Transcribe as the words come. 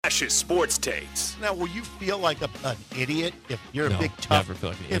freshest sports takes. Now, will you feel like an idiot if you're No, a big tough? never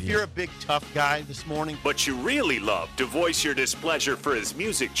feel like an if idiot. you're a big tough guy this morning, But you really love to voice your displeasure for his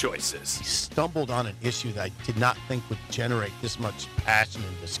music choices. he stumbled on an issue that I did not think would generate this much passion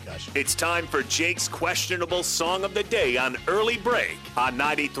and discussion. It's time for Jake's questionable song of the day on Early Break on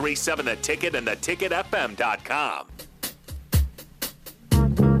 93.7 The Ticket and theticketfm.com.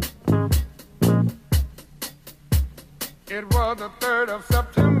 It was the 3rd of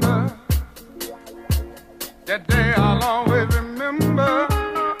September. That day I'll always remember.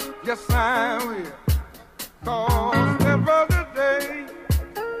 Yes, I will. 'Cause it was the day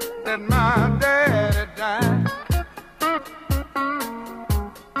that my daddy died.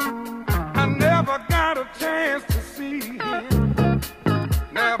 I never got a chance to see him.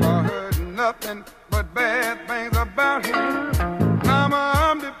 Never heard nothing but bad things about him. Mama,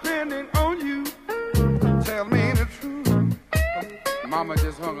 I'm depending on you. Tell me the truth. Mama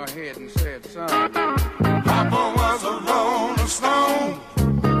just hung her head and said, son, Papa was a rolling stone.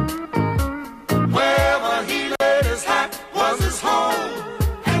 Wherever he laid his hat was his home.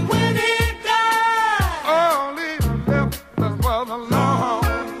 And when he died, all he left us was alone.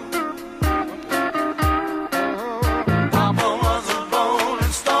 Papa was a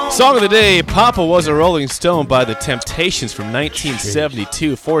rolling stone. Song of the day, Papa Was a Rolling Stone by The Temptations from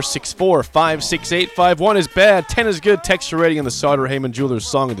 1972. 464-568-5. 1 is bad, 10 is good. Texture rating on the Sauter Heyman Jewelers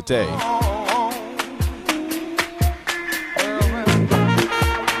Song of the Day.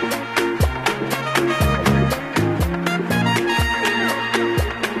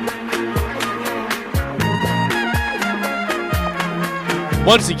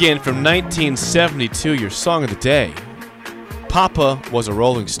 Once again, from 1972, your Song of the Day, Papa Was a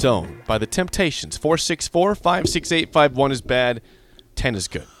Rolling Stone by The Temptations. 464-568-5. 1 is bad, 10 is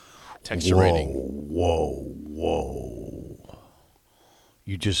good. Texture rating. Whoa.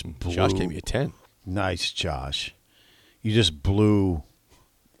 You just blew. Josh gave me a 10. Nice, Josh. You just blew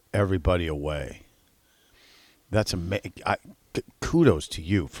everybody away. That's amazing. Kudos to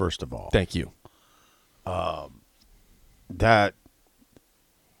you, first of all. Thank you. That,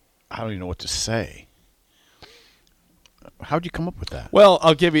 I don't even know what to say. How'd you come up with that? Well,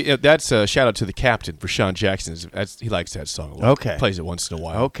 I'll give you that's a shout out to the captain for Sean Jackson. He likes that song a lot. Okay. Plays it once in a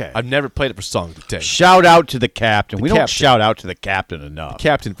while. Okay. I've never played it for Song of the Day. Shout out to the captain. We don't captain. shout out to the captain enough.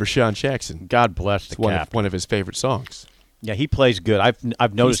 Captain for Sean Jackson. God bless the It's one captain. of his favorite songs. Yeah, he plays good. I've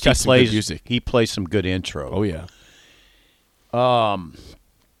noticed got he some good plays music. He plays some good intro. Oh yeah.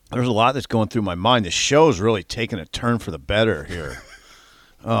 There's a lot that's going through my mind. The show's really taking a turn for the better here.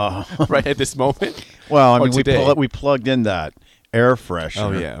 Right at this moment. Well, I Or mean, today. we plugged in that air freshener.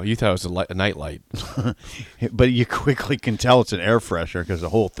 Oh yeah. You thought it was a night light. But you quickly can tell it's an air freshener because the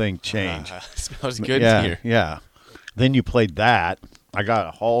whole thing changed. Smells good yeah, in here. Yeah. Then you played that. I got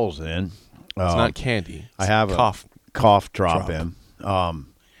a Halls in. It's not candy. I have cough. a cough drop in.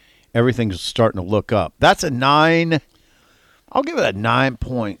 Everything's starting to look up. That's a 9. I'll give it a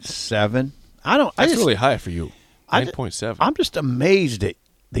 9.7. That's really high for you. I 9.7. I'm just amazed that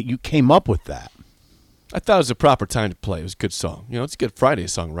you came up with that. I thought it was a proper time to play. It was a good song. You know, it's a good Friday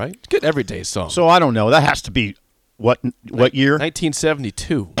song, right? It's a good everyday song. So I don't know. That has to be what year?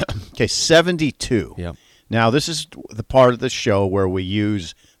 1972. Okay, 72. Yep. Now, this is the part of the show where we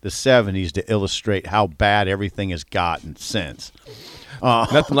use the 70s to illustrate how bad everything has gotten since.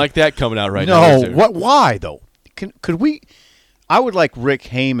 Nothing like that coming out right now. is No, there? what? Why though? Could we? I would like Rick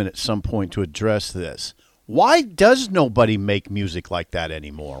Heyman at some point to address this. Why does nobody make music like that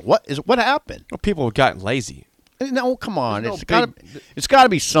anymore? What happened? Well, people have gotten lazy. No, come on. There's It's got to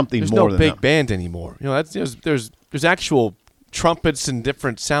be something There's more no than big that. band anymore. You know, there's actual trumpets and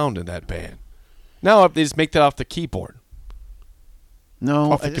different sound in that band. Now they just make that off the keyboard.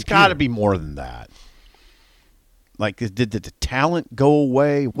 No, off the it's computer. got to be more than that. Like, did the talent go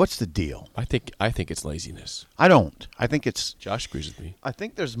away? What's the deal? I think it's laziness. I don't. I think it's. Josh agrees with me. I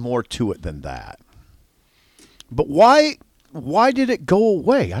think there's more to it than that. But why did it go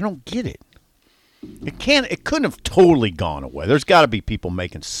away? I don't get it. It couldn't have totally gone away. There's got to be people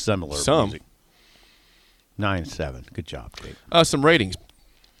making similar music. 9.7. Good job, Kate. Some ratings.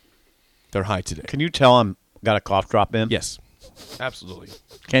 They're high today. Can you tell I'm got a cough drop in? Yes. Absolutely.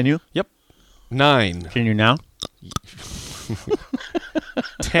 Can you? Yep. 9. Can you now?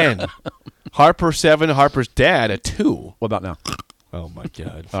 10. Harper 7. Harper's dad a 2. What about now? Oh my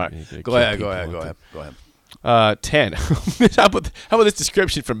God. All right. Go ahead. 10. How about this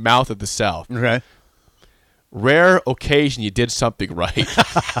description from Mouth of the South? Okay. Rare occasion you did something right.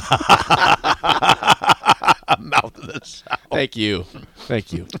 Mouth of the South. Thank you.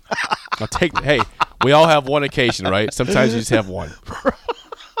 I'll take. Hey, we all have one occasion, right? Sometimes you just have one.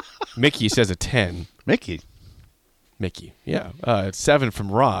 Mickey says a 10. Mickey. Yeah. 7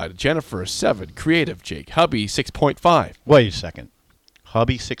 from Rod. Jennifer, 7. Creative, Jake. Hubby, 6.5. Wait a second.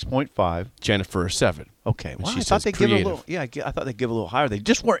 Hubby 6.5. Jennifer, 7. Okay. And Well, she I thought says they give a creative. little. Yeah, I thought they give a little higher. They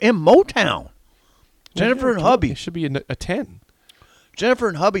just were in Motown. Jennifer and Hubby. It should be a 10. Jennifer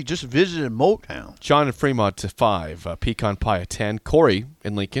and Hubby just visited Motown. John in Fremont to 5. Pecan Pie, a 10. Corey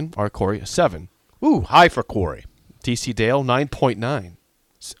in Lincoln, our Corey, a 7. Ooh, high for Corey. TC Dale, 9.9.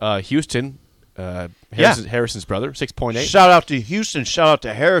 Houston, Harrison's brother, 6.8. Shout out to Houston. Shout out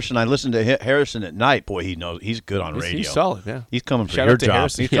to Harrison. I listened to Harrison at night. Boy, he knows he's good on radio. He's solid, yeah. He's coming for Shout your out to job.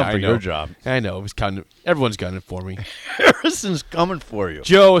 Harrison. He's Yeah, coming for I know. your job. I know. It was everyone's gunning for me. Harrison's coming for you.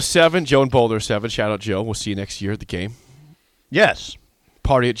 Joe is 7. Joe and Boulder 7. Shout out Joe. We'll see you next year at the game. Yes.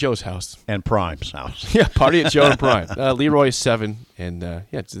 Party at Joe's house. And Prime's house. Yeah, party at Joe and Prime. Leroy is 7, and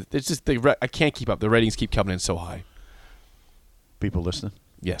it's just I can't keep up. The ratings keep coming in so high. People listening.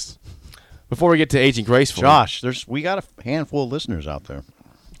 Yes. Before we get to aging gracefully, Josh, we got a handful of listeners out there.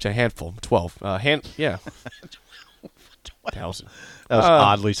 a handful, 12. 1,000. That was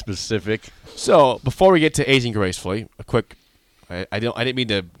oddly specific. So before we get to aging gracefully, a quick. I didn't mean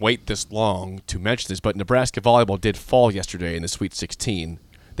to wait this long to mention this, but Nebraska volleyball did fall yesterday in the Sweet 16.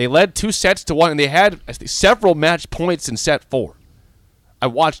 They led 2-1, and they had several match points in set 4. I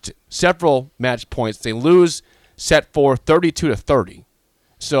watched it. Several match points. They lose set 4, 32-30.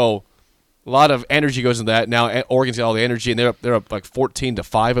 So a lot of energy goes into that. Now Oregon's got all the energy, and they're up like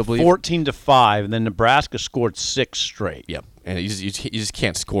 14-5, I believe. 14-5, and then Nebraska scored 6 straight. Yep, and you just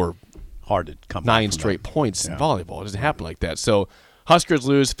can't score Hard to come 9 back from straight that. points in Yeah. volleyball. It doesn't happen like that. So Huskers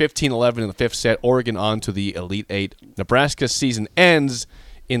lose 15-11 in the 5th set. Oregon on to the Elite 8. Nebraska's season ends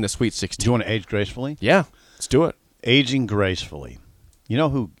in the Sweet 16. Do you want to age gracefully? Yeah, let's do it. Aging gracefully. You know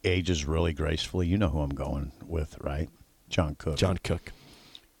who ages really gracefully? You know who I'm going with, right? John Cook. John Cook.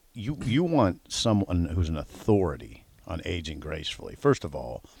 You want someone who's an authority on aging gracefully. First of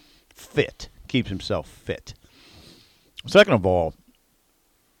all, fit. Keeps himself fit. Second of all,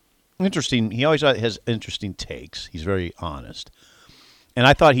 interesting. He always has interesting takes. He's very honest. And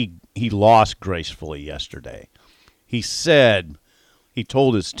I thought he lost gracefully yesterday. He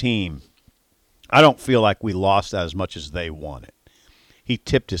told his team, I don't feel like we lost as much as they wanted. He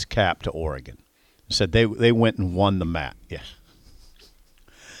tipped his cap to Oregon. Said they went and won the match. Yeah.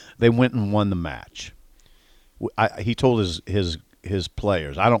 They went and won the match. He told his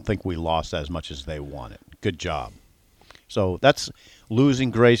players, I don't think we lost as much as they wanted. Good job. So that's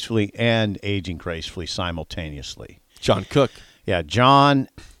losing gracefully and aging gracefully simultaneously. John Cook. Yeah, John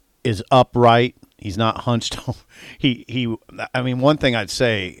is upright. He's not hunched. I mean, one thing I'd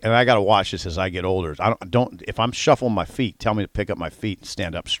say, and I got to watch this as I get older. Don't. If I'm shuffling my feet, tell me to pick up my feet and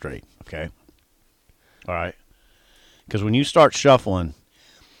stand up straight. Okay. All right. Because when you start shuffling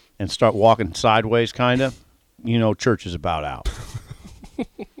and start walking sideways, kind of, church is about out.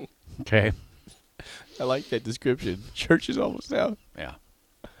 Okay. I like that description. Church is almost out. Yeah.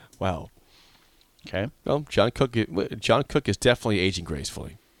 Wow. Okay. Well, John Cook is definitely aging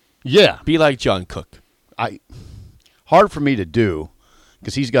gracefully. Yeah. Be like John Cook. Hard for me to do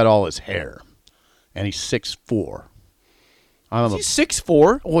because he's got all his hair, and he's 6'4". He's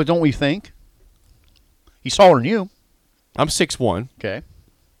 6'4". Well, don't we think? He's taller than you. I'm 6'1". Okay.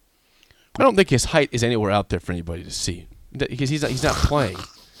 I don't think his height is anywhere out there for anybody to see because he's not playing.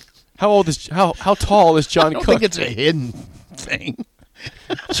 How tall is John I don't Cook? think it's a hidden thing.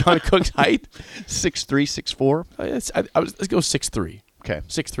 John Cook's height? 6'3", 6'4". Let's go 6'3". Okay.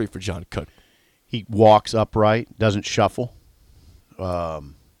 6'3" for John Cook. He walks upright, doesn't shuffle.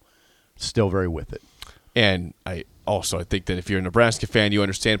 Still very with it. And I think that if you're a Nebraska fan, you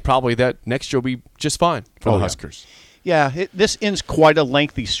understand probably that next year will be just fine for the Huskers. Yeah, this ends quite a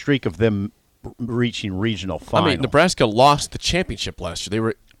lengthy streak of them reaching regional finals. I mean, Nebraska lost the championship last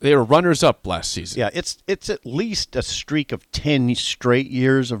year. They were runners-up last season. Yeah, it's at least a streak of 10 straight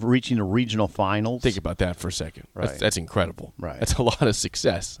years of reaching a regional finals. Think about that for a second. Right. That's incredible. Right. That's a lot of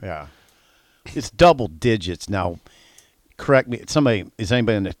success. Yeah. It's double digits. Now, correct me. Is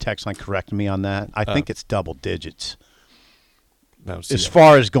anybody in the text line correcting me on that? I think it's double digits. As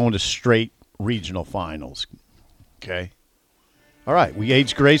far as going to straight regional finals. Okay. All right. We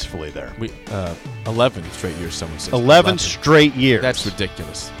aged gracefully there. 11 straight years, someone says. 11 straight years. That's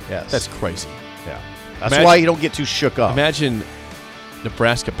ridiculous. Yes. That's crazy. Yeah. That's why you don't get too shook up. Imagine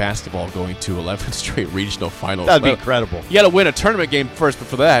Nebraska basketball going to 11 straight regional finals. That'd be incredible. You got to win a tournament game first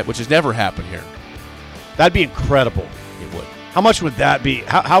before that, which has never happened here. That'd be incredible. It would. How much would that be?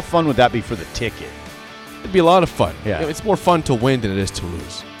 How fun would that be for the ticket? It'd be a lot of fun. Yeah. It's more fun to win than it is to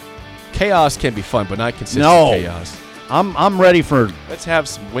lose. Chaos can be fun, but not consistent chaos. I'm ready for. Let's have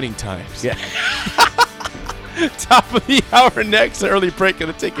some winning times. Yeah. Top of the hour next. Early break of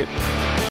the ticket.